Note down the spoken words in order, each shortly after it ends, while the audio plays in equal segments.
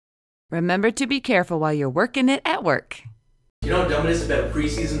Remember to be careful while you're working it at work. You know how dumb it is to bet a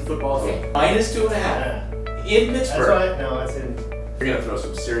preseason football game? -2.5 in Pittsburgh. That's right. No, that's in. You're gonna throw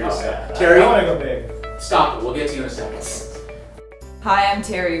some serious stuff. Yeah. Teri, I want to go big. stop it. We'll get to you in a second. Hi, I'm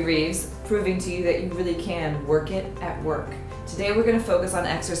Teri Reeves, proving to you that you really can work it at work. Today we're going to focus on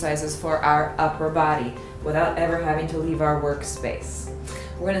exercises for our upper body without ever having to leave our workspace.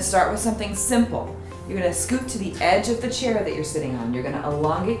 We're going to start with something simple. You're going to scoot to the edge of the chair that you're sitting on. You're going to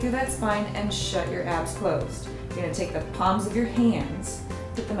elongate through that spine and shut your abs closed. You're going to take the palms of your hands,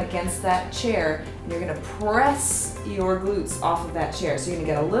 put them against that chair, and you're going to press your glutes off of that chair. So you're going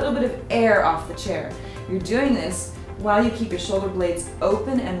to get a little bit of air off the chair. You're doing this while you keep your shoulder blades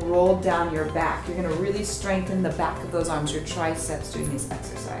open and rolled down your back. You're going to really strengthen the back of those arms, your triceps, doing this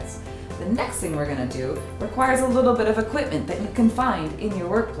exercise. The next thing we're going to do requires a little bit of equipment that you can find in your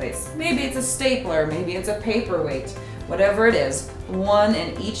workplace. Maybe it's a stapler, maybe it's a paperweight, whatever it is, one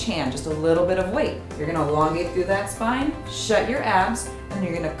in each hand, just a little bit of weight. You're going to elongate through that spine, shut your abs, and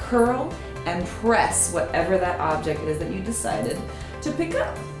you're going to curl and press whatever that object is that you decided to pick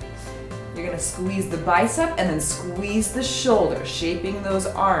up. You're going to squeeze the bicep and then squeeze the shoulder, shaping those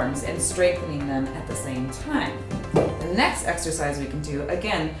arms and strengthening them at the same time. The next exercise we can do,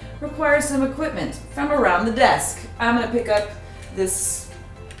 again, requires some equipment from around the desk. I'm going to pick up this,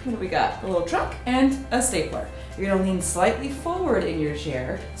 what do we got? A little truck and a stapler. You're going to lean slightly forward in your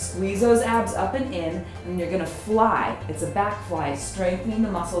chair, squeeze those abs up and in, and you're going to fly. It's a back fly, strengthening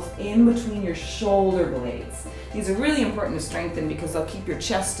the muscles in between your shoulder blades. These are really important to strengthen because they'll keep your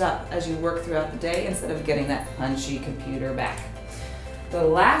chest up as you work throughout the day instead of getting that punchy computer back. The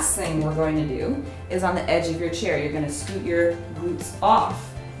last thing we're going to do is on the edge of your chair. You're going to scoot your glutes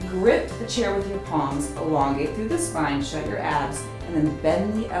off, grip the chair with your palms, elongate through the spine, shut your abs, and then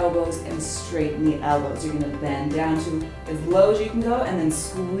bend the elbows and straighten the elbows. You're going to bend down to as low as you can go and then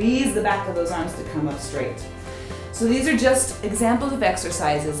squeeze the back of those arms to come up straight. So these are just examples of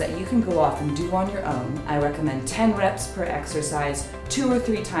exercises that you can go off and do on your own. I recommend 10 reps per exercise, 2 or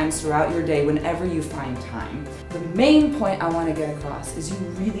 3 times throughout your day whenever you find time. The main point I want to get across is you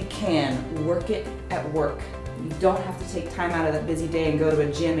really can work it at work. You don't have to take time out of that busy day and go to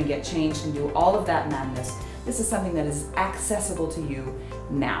a gym and get changed and do all of that madness. This is something that is accessible to you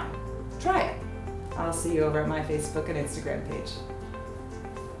now. Try it. I'll see you over at my Facebook and Instagram page.